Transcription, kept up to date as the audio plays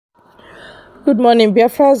Good morning,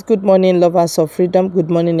 Biafras. Good morning, lovers of freedom. Good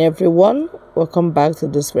morning, everyone. Welcome back to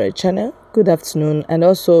this very channel. Good afternoon and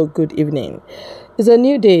also good evening. It's a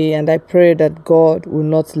new day, and I pray that God will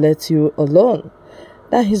not let you alone,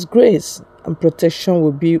 that His grace and protection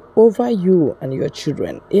will be over you and your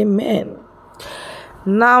children. Amen.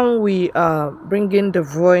 Now we are bringing the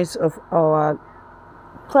voice of our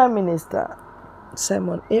Prime Minister,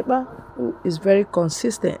 Simon Ekpa, who is very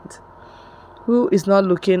consistent, who is not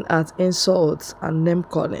looking at insults and name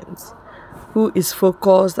callings, who is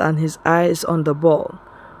focused and his eyes on the ball,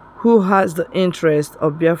 who has the interest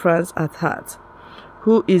of Biafrans at heart,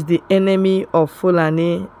 who is the enemy of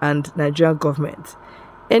Fulani and Nigerian government.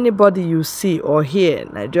 Anybody you see or hear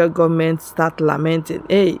Nigerian government start lamenting,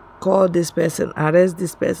 hey, call this person, arrest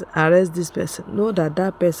this person, know that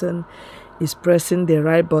that person is pressing the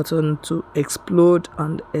right button to explode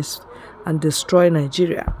and destroy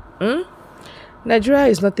Nigeria. Nigeria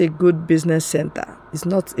is not a good business center. It's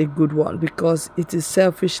not a good one because it is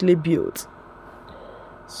selfishly built.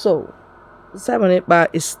 So, Simon Ekpa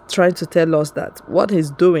is trying to tell us that what he's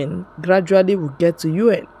doing gradually will get to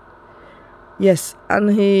UN. Yes, and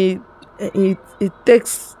he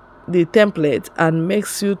takes the template and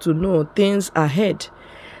makes you to know things ahead.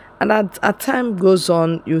 And as time goes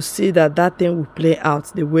on, you see that that thing will play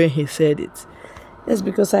out the way he said it. Yes,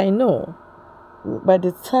 because I know by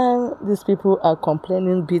the time these people are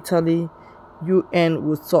complaining bitterly, UN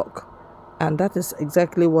will talk. And that is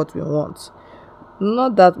exactly what we want.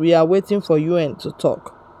 Not that we are waiting for UN to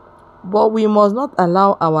talk, but we must not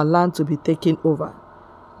allow our land to be taken over.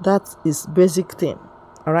 That is basic thing,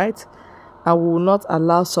 all right? And we will not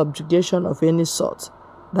allow subjugation of any sort.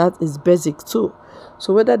 That is basic too.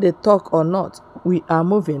 So whether they talk or not, we are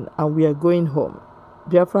moving and we are going home.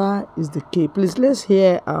 Biafra is the key. Please, let's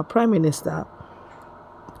hear our Prime Minister.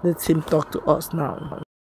 Let him talk to us now.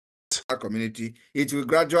 Community, it will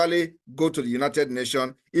gradually go to the United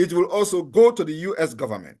Nations. It will also go to the US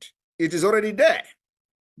government. It is already there.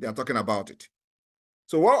 They are talking about it.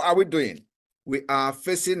 So what are we doing? We are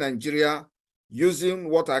facing Nigeria using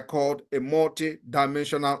what I called a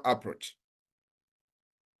multi-dimensional approach.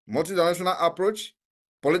 Multi-dimensional approach,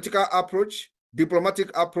 political approach, diplomatic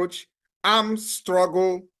approach, armed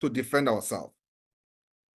struggle to defend ourselves.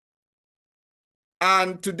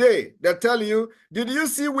 And today, they tell you, did you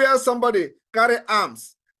see where somebody carry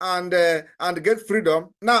arms and get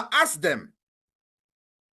freedom? Now ask them,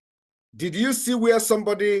 did you see where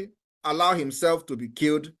somebody allow himself to be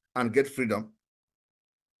killed and get freedom?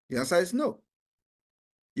 The answer is no.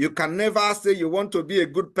 You can never say you want to be a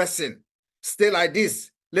good person. Stay like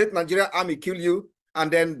this. Let Nigerian army kill you,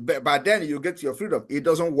 and then by then you get your freedom. It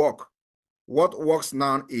doesn't work. What works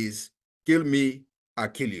now is kill me, I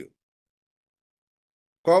kill you.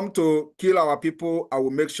 Come to kill our people, I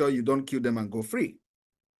will make sure you don't kill them and go free.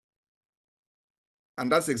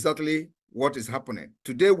 And that's exactly what is happening.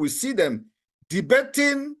 Today we see them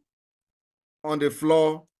debating on the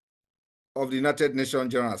floor of the United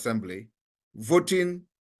Nations General Assembly, voting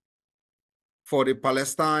for the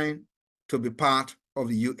Palestine to be part of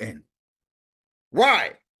the UN.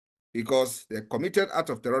 Why? Because they committed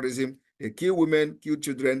acts of terrorism, they kill women, kill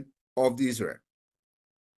children of Israel.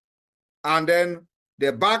 And then they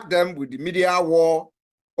back them with the media war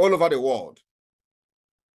all over the world.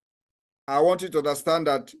 I want you to understand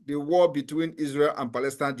that the war between Israel and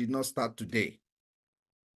Palestine did not start today.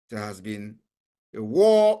 There has been a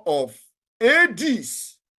war of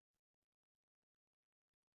ages.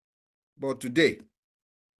 But today,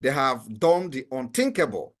 they have done the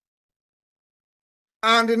unthinkable.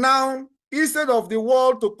 And now, instead of the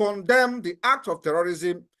world to condemn the act of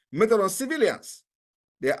terrorism made on civilians,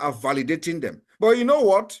 they are validating them. But you know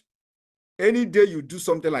what? Any day you do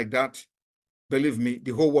something like that, believe me,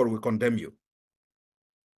 the whole world will condemn you.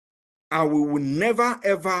 And we will never,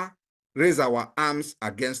 ever raise our arms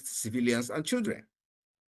against civilians and children.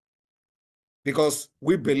 Because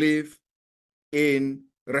we believe in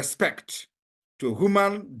respect to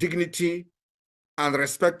human dignity and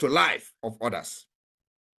respect to life of others.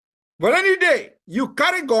 But any day you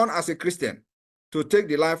carry gun as a Christian to take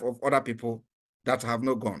the life of other people that have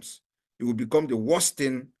no guns, it will become the worst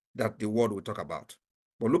thing that the world will talk about.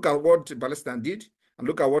 But look at what Palestine did, and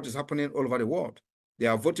look at what is happening all over the world. They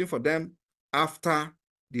are voting for them after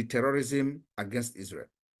the terrorism against Israel.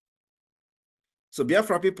 So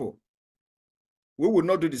Biafra people, we will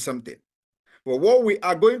not do the same thing. But what we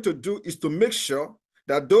are going to do is to make sure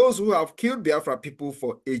that those who have killed Biafra people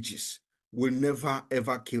for ages will never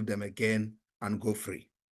ever kill them again and go free.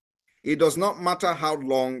 It does not matter how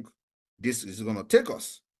long this is going to take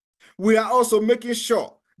us. We are also making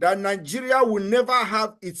sure that Nigeria will never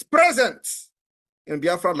have its presence in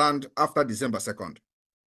Biafra land after December 2nd.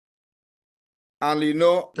 And you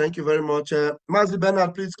know, thank you very much. Mazi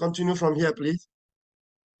Bernard, please continue from here, please.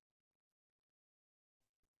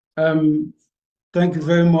 Thank you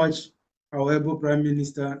very much, our able Prime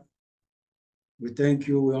Minister. We thank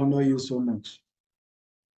you, we honor you so much.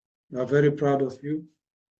 We are very proud of you,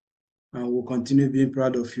 and we'll continue being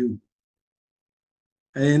proud of you.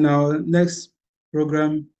 And in our next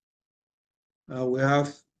program, we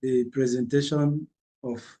have the presentation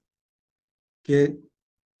of cake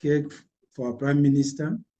for our Prime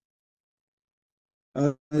Minister.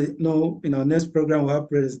 No, in our next program, we'll have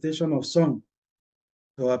presentation of song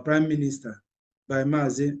to our Prime Minister by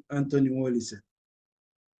Mazi Anthony Nwolise.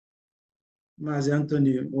 Mazi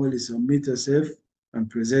Anthony Nwolise, meet yourself and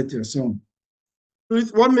present your song.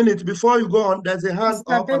 Please, 1 minute before you go on. There's a hand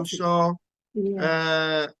up. I'm sure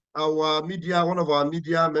our media, one of our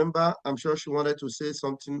media member, I'm sure she wanted to say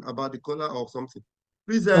something about the color or something.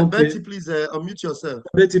 Please, okay. Betty, please unmute yourself.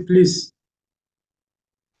 Betty, please.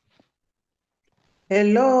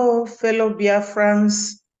 Hello, fellow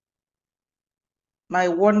Biafrans, my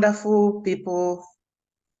wonderful people.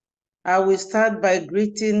 I will start by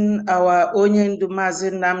greeting our Onyendu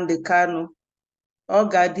Mazi Nnamdi Kanu,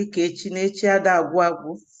 Ogadike Chinechi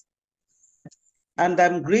Adagwagu, and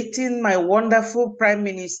I'm greeting my wonderful Prime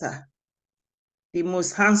Minister, the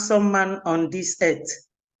most handsome man on this earth.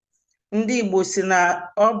 Ndi Igbo si na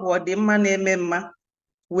ọ bụ ọdịmma na-eme mma.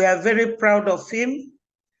 We are very proud of him,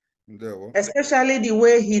 especially the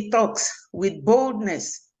way he talks with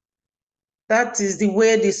boldness. That is the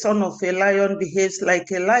way the son of a lion behaves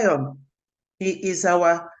like a lion. He is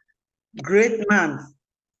our great man.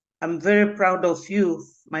 I'm very proud of you,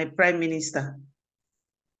 my Prime Minister.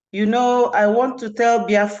 You know, I want to tell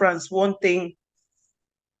Biafrans one thing.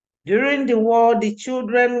 During the war, the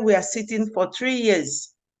children were sitting for 3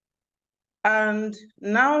 years. And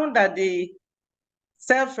now that the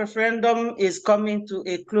self-referendum is coming to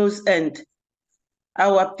a close end,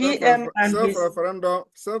 our PM and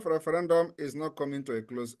self-referendum is not coming to a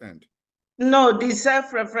close end. No, the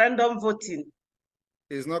self-referendum voting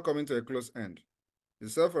is not coming to a close end. The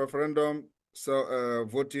self-referendum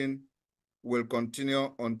voting will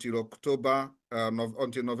continue until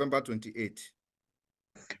until November 28.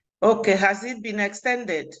 Okay, has it been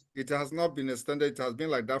extended? It has not been extended. It has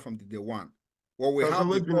been like that from the day one. Well, we have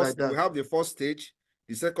the first stage,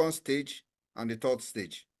 the second stage, and the third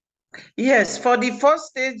stage. Yes, for the first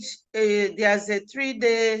stage, there's a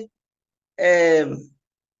 3-day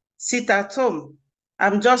sit at home.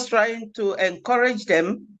 I'm just trying to encourage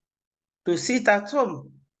them to sit at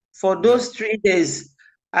home for those 3 days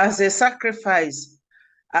as a sacrifice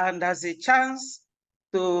and as a chance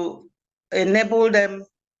to enable them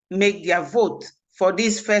make their vote for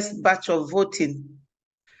this first batch of voting.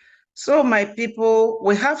 So my people,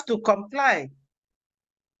 we have to comply.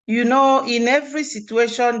 You know, in every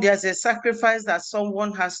situation, there's a sacrifice that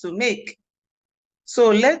someone has to make.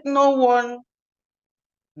 So let no one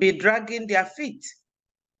be dragging their feet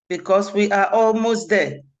because we are almost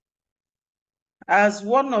there. As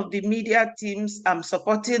one of the media teams, I'm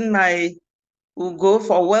supporting my Ugo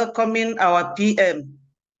for welcoming our PM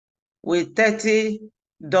with $30.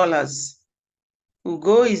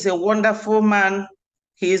 Ugo is a wonderful man.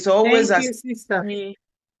 He is always Thank you, sister.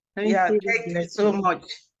 Thank you so much.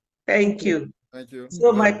 Thank you. Thank you.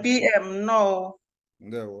 So my PM, no.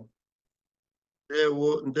 Ndewo,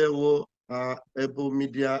 Able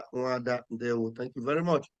Media, Nwada, Ndewo. Thank you very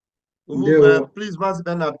much. We'll move, please, Mazi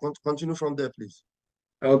Bernard, continue from there, please.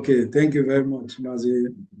 Okay, thank you very much, Mazi.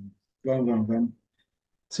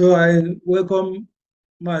 So I welcome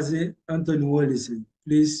Mazi Anthony Nwolise.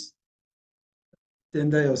 Please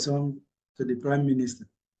tender your song to the Prime Minister.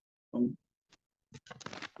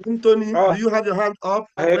 Anthony, do you have your hand up?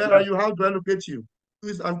 Where are you? How do I locate you? Who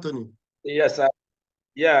is Anthony? Yes, I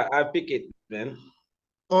pick it, man.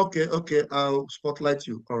 Okay, I'll spotlight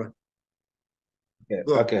you. All right.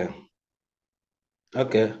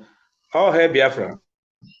 Okay. Oh, hey, Biafra.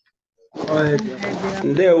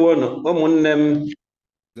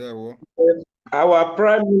 Our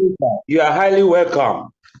Prime Minister, you are highly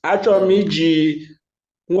welcome. Actually,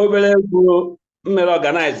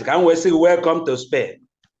 organized. Can we say welcome to Spain?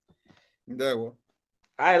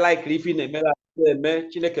 I like living in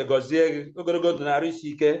Chineke gozie ogologo narị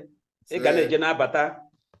isi ike ị ga na-eje n'abata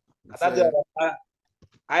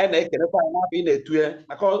anyị na-ekenekwa na ị na-etu ya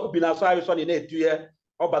maka obi na-asọ anyị sọ na-etu ya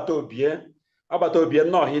ọbata obie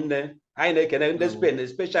nnọọ hinne anyị na-ekene ndị Spain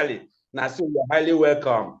especially na asị we are highly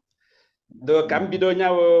welcome do ka m bido onye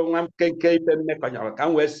nwa m nke ife mmekọnyere ka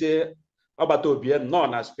m wee sie ọbata obie nnọọ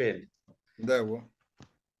na Spain.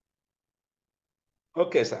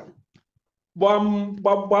 Okay, sir. Bam,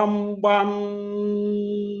 bam, bam, bam.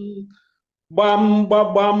 Bam,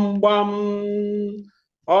 bam, bam, bam.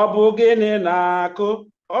 Ọ bụ gịnị na-akụ?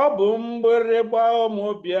 Ọ bụ mgbịrịgba ụmụ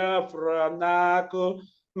Biafra na-akụ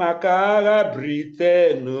maka agha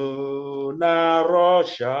Britain na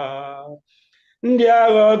Russia. Ndị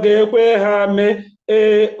agha ọ ga-ekwe ha mee?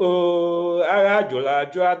 Agha jụrụ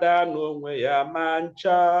ajụ ada n'onwe ya ma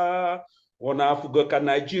ncha. Ụna afụgo ka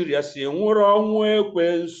Naijiria si nwụrụ ọnwụ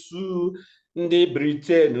ekwensu. Ndị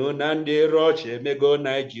Britain na ndị Russia emego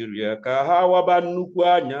Naijiria ka ha waba nnukwu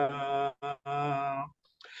anya.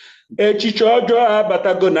 Echiche ọjọọ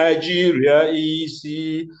abatago Naijiria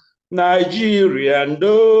isi. Naijiria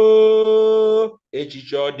ndo.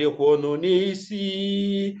 Echiche ọ dịkwa unu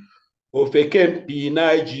n'isi. Ofeke mpi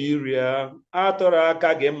Naijiria atụrụ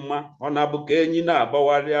aka gị mma, ọ na-abụ ka enyi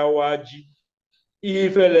na-agbawari awa ji.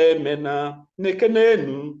 Ifele emena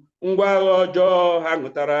nekenenu ngwa agha ọjọọ ha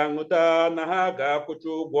ṅụtara aṅụta na ha ga-akwụcha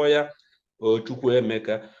ụgwọ ya.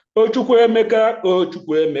 Ochukwuemeka, Ochukwuemeka,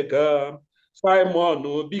 Ochukwuemeka.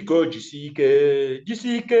 Simon biko jisi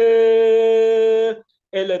ike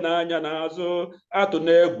ele n'anya n'azụ, atụ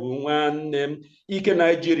n'egwu nwanne m. Ike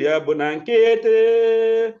Naijiria bụ na nkịtị,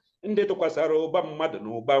 ndị tụkwasara ụba mmadụ na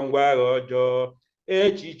ụba ngwa agha ọjọọ.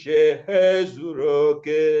 Echiche ha zuru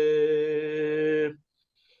oke.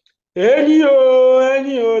 Enyi ole,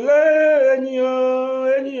 enyi ole, enyi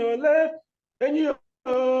ole, enyi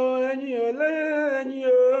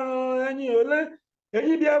ole,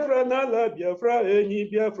 enyi Biafra n'ala Biafra, enyi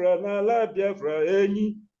Biafra n'ala Biafra, enyi.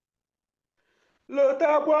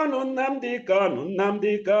 Lotakwanụ Nnamdi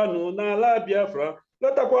Kanu n'ala Biafra.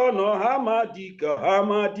 Lotakwanụ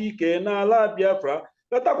Hamadike n'ala Biafra.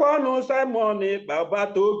 Lotakwanụ Simon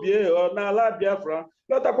Ikpabataobi n'ala Biafra.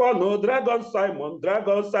 Lotakwanụ Dragon Simon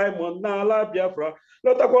n'ala Biafra.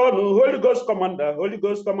 Lotakwanụ Holy Ghost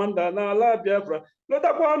Commander n'ala Biafra.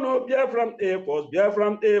 Lotakwanụ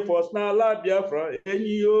Biafran Air Force n'ala Biafra.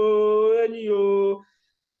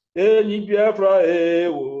 Enyi Biafra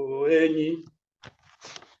ewo enyi.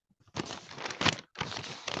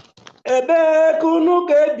 Ebe ka unu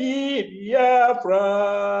ga-ebi Biafra?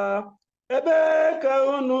 Ebe ka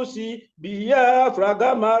unu si Biafra?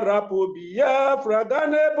 Aga m arapụ Biafra gaa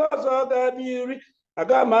n'ebe ọzọ ga-biri.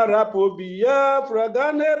 Aga m arapụ Biafra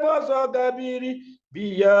gaa n'ebe ọzọ ga-biri.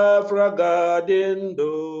 Biafra ga-adị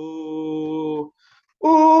ndụ.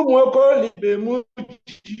 Ụmụ okolibe m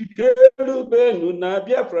jikerubenu na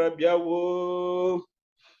Biafra bịawo.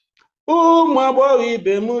 Ụmụ agbọghọ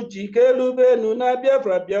ibe m jikerubenu na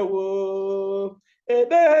Biafra bịawo.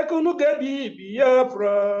 Ebe ka unu ga-ebi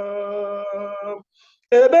Biafra?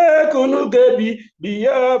 Ebe ka unu ga-ebi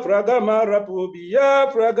Biafra? Aga m arapụ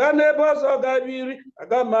Biafra gaa n'ebe ọzọ ga-biri.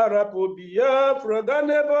 Aga m arapụ Biafra gaa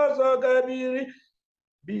n'ebe ọzọ ga-biri.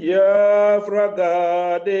 Biafra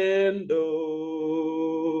ga-adị ndụ.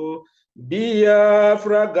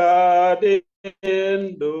 Biafra ga-adị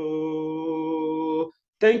ndụ.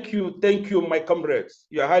 Thank you, my comrades.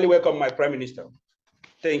 You are highly welcome, my Prime Minister.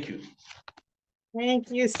 Thank you.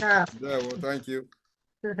 Thank you, sir. Yeah, well, thank you.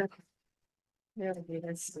 Yeah,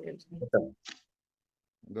 that's it.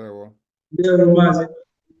 There, well. You are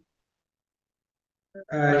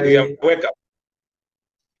welcome.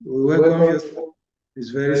 We welcome you. It's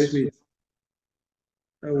very sweet.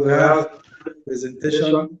 We have a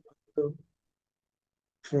presentation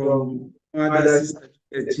from Mother Sister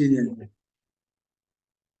Chinyere.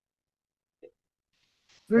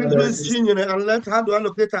 Please, Chinyere, and let's how do I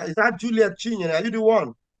locate her? Is that Juliet Chinyere? Are you the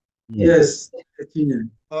one? Yes, Chinyere.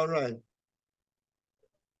 All right.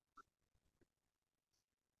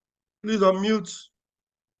 Please unmute.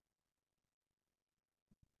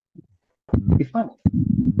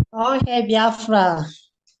 All hail Biafra.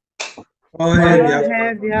 All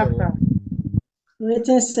hail Biafra.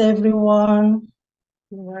 Greetings, everyone.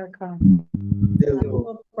 You're welcome.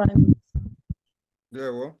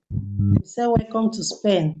 There, well. Say welcome to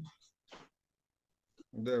Spain.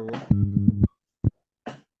 There, well.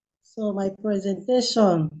 So my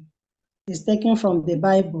presentation is taken from the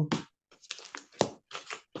Bible.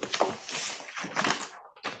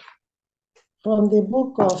 From the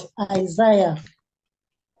book of Isaiah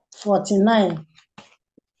 49,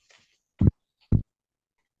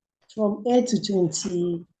 from 8 to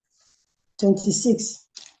 26.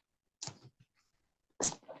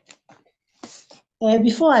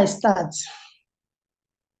 Before I start,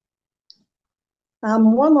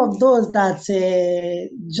 I'm one of those that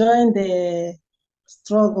joined the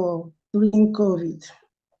struggle during COVID.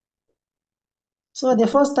 So the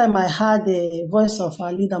first time I heard the voice of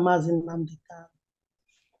our leader, Mazi Nnamdi Kanu,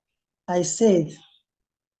 I said,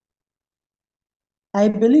 I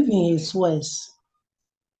believe in his words,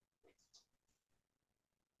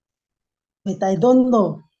 but I don't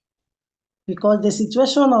know, because the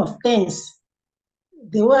situation of things,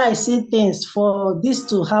 the way I see things, for this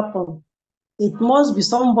to happen, it must be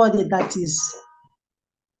somebody that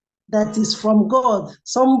is from God,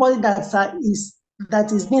 somebody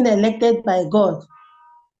that is being elected by God.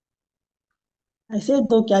 I said,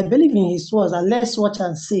 okay, I believe in his words, and let's watch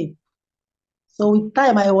and see. So with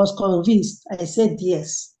time, I was convinced. I said,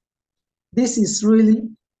 yes, this is really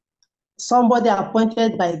somebody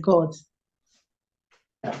appointed by God.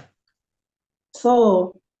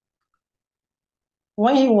 So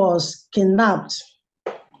when he was kidnapped,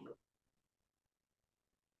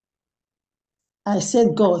 I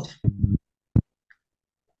said, God,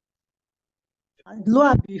 and lo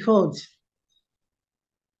and behold,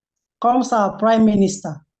 comes our prime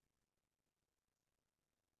minister.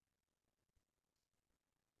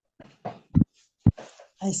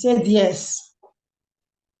 I said, yes.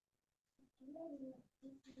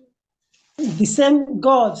 The same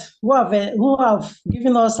God who have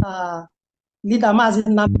given us a leader, Mazi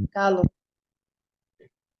Nnamdi Kanu,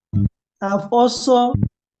 have also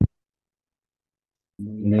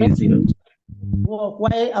work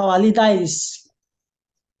while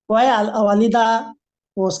our leader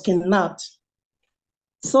was kidnapped.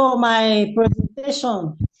 So my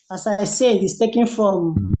presentation, as I said, is taken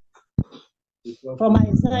from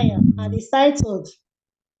Isaiah, and it's titled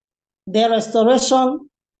 "The Restoration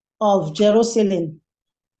of Jerusalem."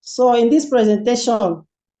 So in this presentation,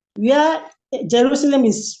 where Jerusalem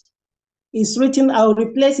is written, I will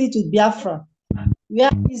replace it with Biafra.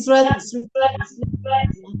 Where Israel is written,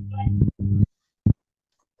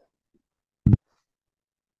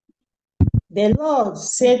 the Lord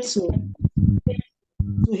said to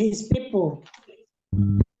his people,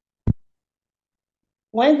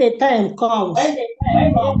 when the time comes,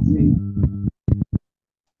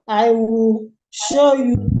 I will show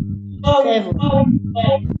you favor.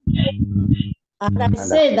 And I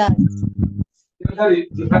say that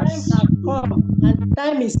the time has come, and the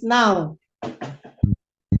time is now.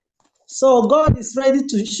 So God is ready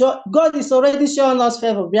to show. God is already showing us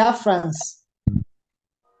favor, Biafrans.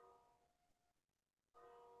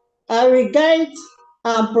 I will guide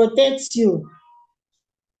and protect you,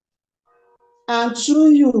 and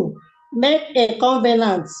through you make a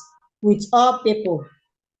covenant with all people.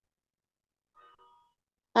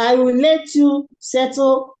 I will let you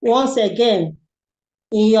settle once again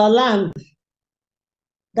in your land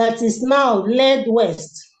that is now laid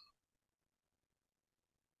west.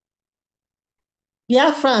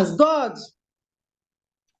 Biafrans, God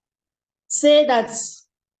say that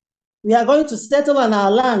we are going to settle on our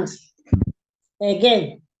land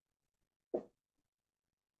again.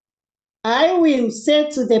 I will say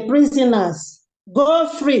to the prisoners, go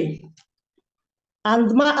free.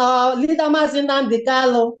 And our leader, Mazi Nnamdi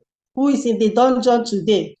Kanu, who is in the dungeon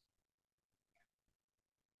today,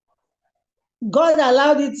 God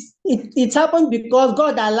allowed it. It happened because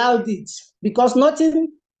God allowed it. Because nothing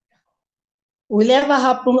will ever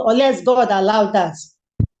happen unless God allowed that.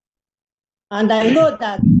 And I know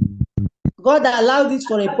that God allowed it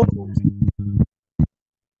for a purpose.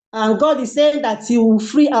 And God is saying that he will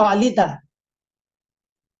free our leader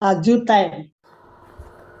at due time.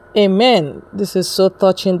 Amen. This is so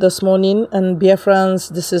touching this morning. And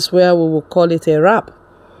Biafrans, this is where we will call it a wrap.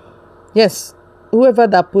 Yes, whoever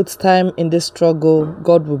that puts time in this struggle,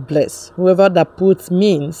 God will bless. Whoever that puts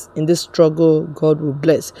means in this struggle, God will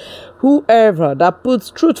bless. Whoever that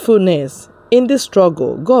puts truthfulness in this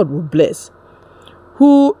struggle, God will bless.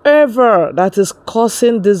 Whoever that is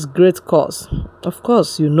causing this great cause, of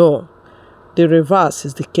course, you know, the reverse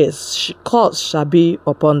is the case. Cause shall be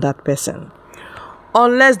upon that person.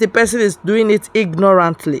 Unless the person is doing it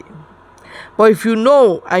ignorantly. But if you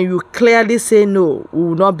know and you clearly say no, we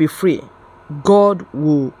will not be free, God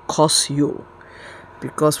will curse you.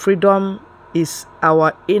 Because freedom is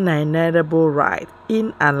our inalienable right.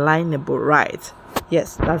 Inalienable right.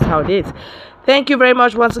 Yes, that's how it is. Thank you very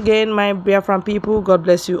much once again, my Biafran people. God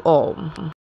bless you all.